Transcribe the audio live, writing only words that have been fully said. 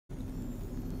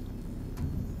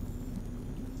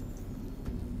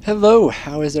Hello,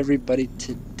 how is everybody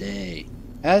today?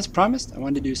 As promised, I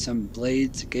wanted to do some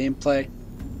Blades gameplay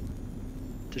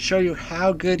to show you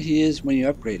how good he is when you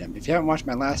upgrade him. If you haven't watched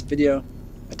my last video,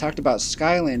 I talked about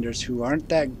Skylanders who aren't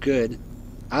that good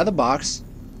out of the box.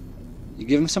 You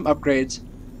give them some upgrades,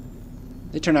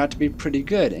 they turn out to be pretty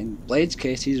good. In Blade's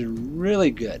case, he's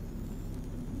really good.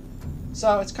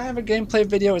 So it's kind of a gameplay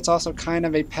video, it's also kind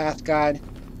of a path guide.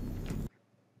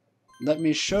 Let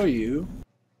me show you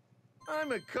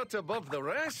I'm a cut above the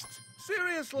rest.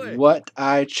 Seriously. what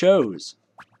I chose.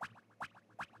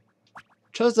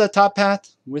 Chose the top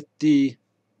path with the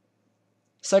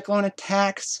cyclone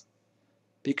attacks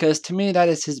because to me that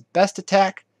is his best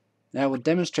attack, and I will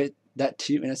demonstrate that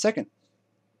to you in a second.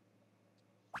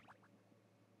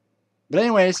 But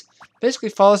anyways, basically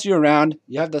follows you around.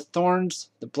 You have the thorns,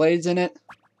 the blades in it,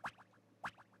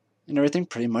 and everything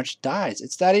pretty much dies.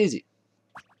 It's that easy.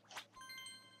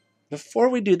 Before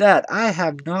we do that, I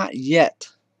have not yet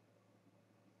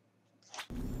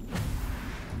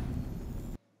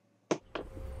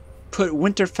put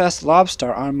Winterfest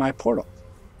Lobstar on my portal.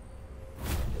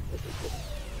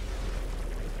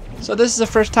 So this is the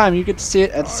first time you get to see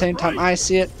it at the same time I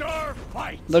see it.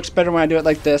 Looks better when I do it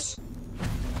like this,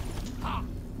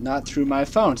 not through my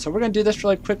phone. So we're going to do this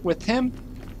really quick with him.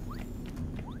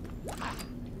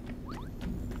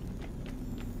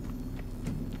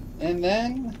 And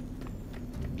then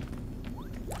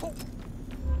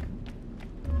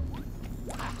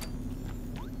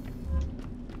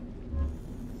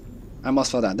I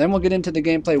almost fell down. Then we'll get into the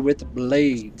gameplay with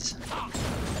Blades.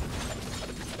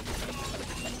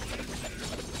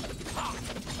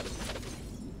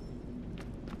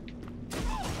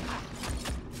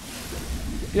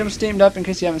 Get him steamed up in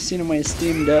case you haven't seen him when he's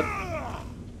steamed up.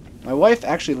 My wife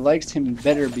actually likes him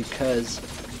better because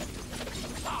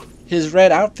his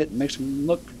red outfit makes him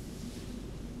look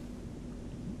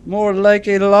more like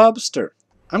a lobster.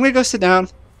 I'm going to go sit down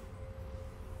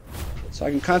so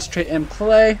I can concentrate and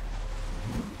play.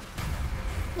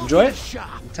 Enjoy it.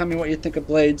 Tell me what you think of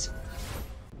Blades.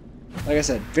 Like I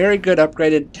said, very good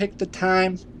upgraded. Take the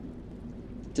time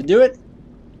to do it,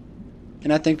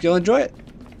 and I think you'll enjoy it.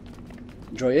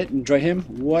 Enjoy it, enjoy him,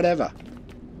 whatever.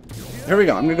 Here we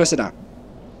go. I'm going to go sit down.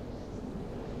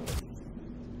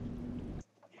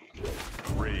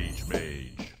 Rage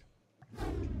Mage.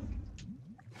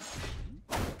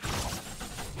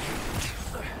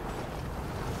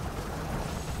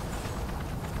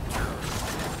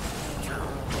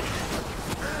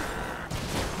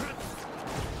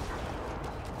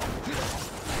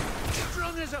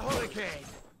 Strong as a hurricane.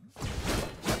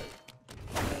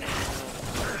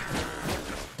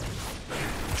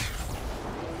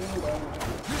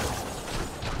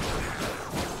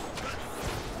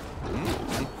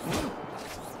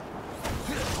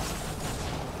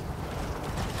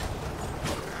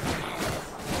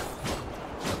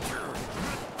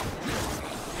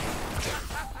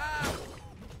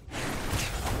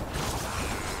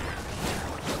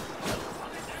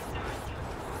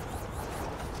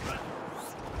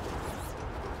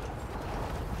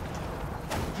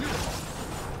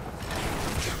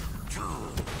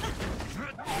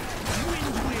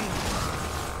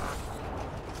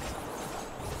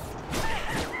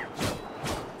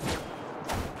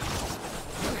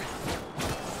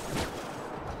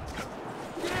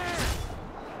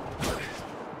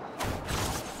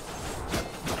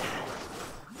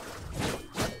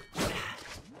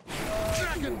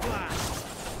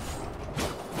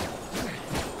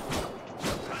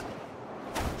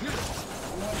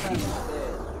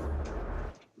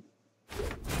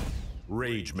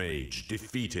 Rage Mage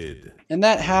defeated. And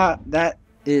that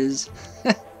is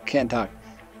can't talk.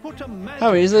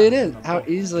 How easily it is. How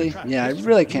easily. Yeah, I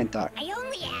really can't talk. I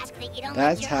only ask that you don't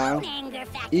That's let your how own anger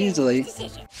factor easily into the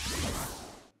decision.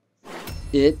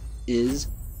 it is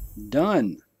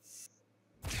done.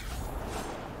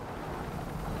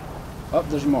 Oh,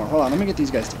 there's more. Hold on, let me get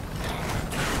these guys too.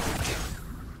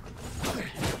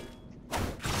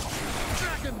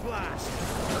 Dragon Blast.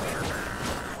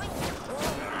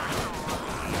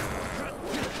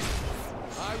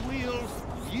 I wield,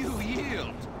 you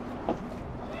yield.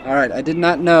 Alright, I did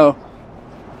not know.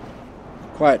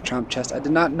 Quiet, Trump Chest. I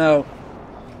did not know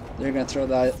they're going to throw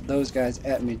those guys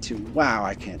at me too. Wow,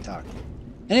 I can't talk.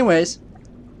 Anyways,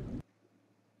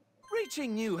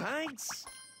 Reaching new heights.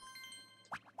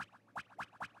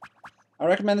 I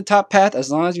recommend the top path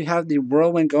as long as you have the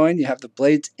whirlwind going, you have the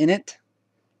blades in it.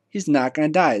 He's not going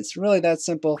to die. It's really that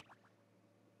simple.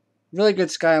 Really good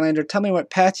Skylander. Tell me what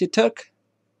path you took.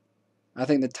 I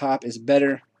think the top is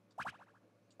better.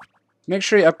 Make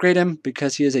sure you upgrade him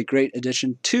because he is a great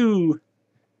addition to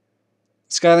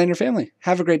Skylander family,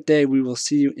 have a great day. We will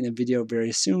see you in a video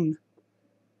very soon.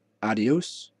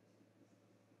 Adios.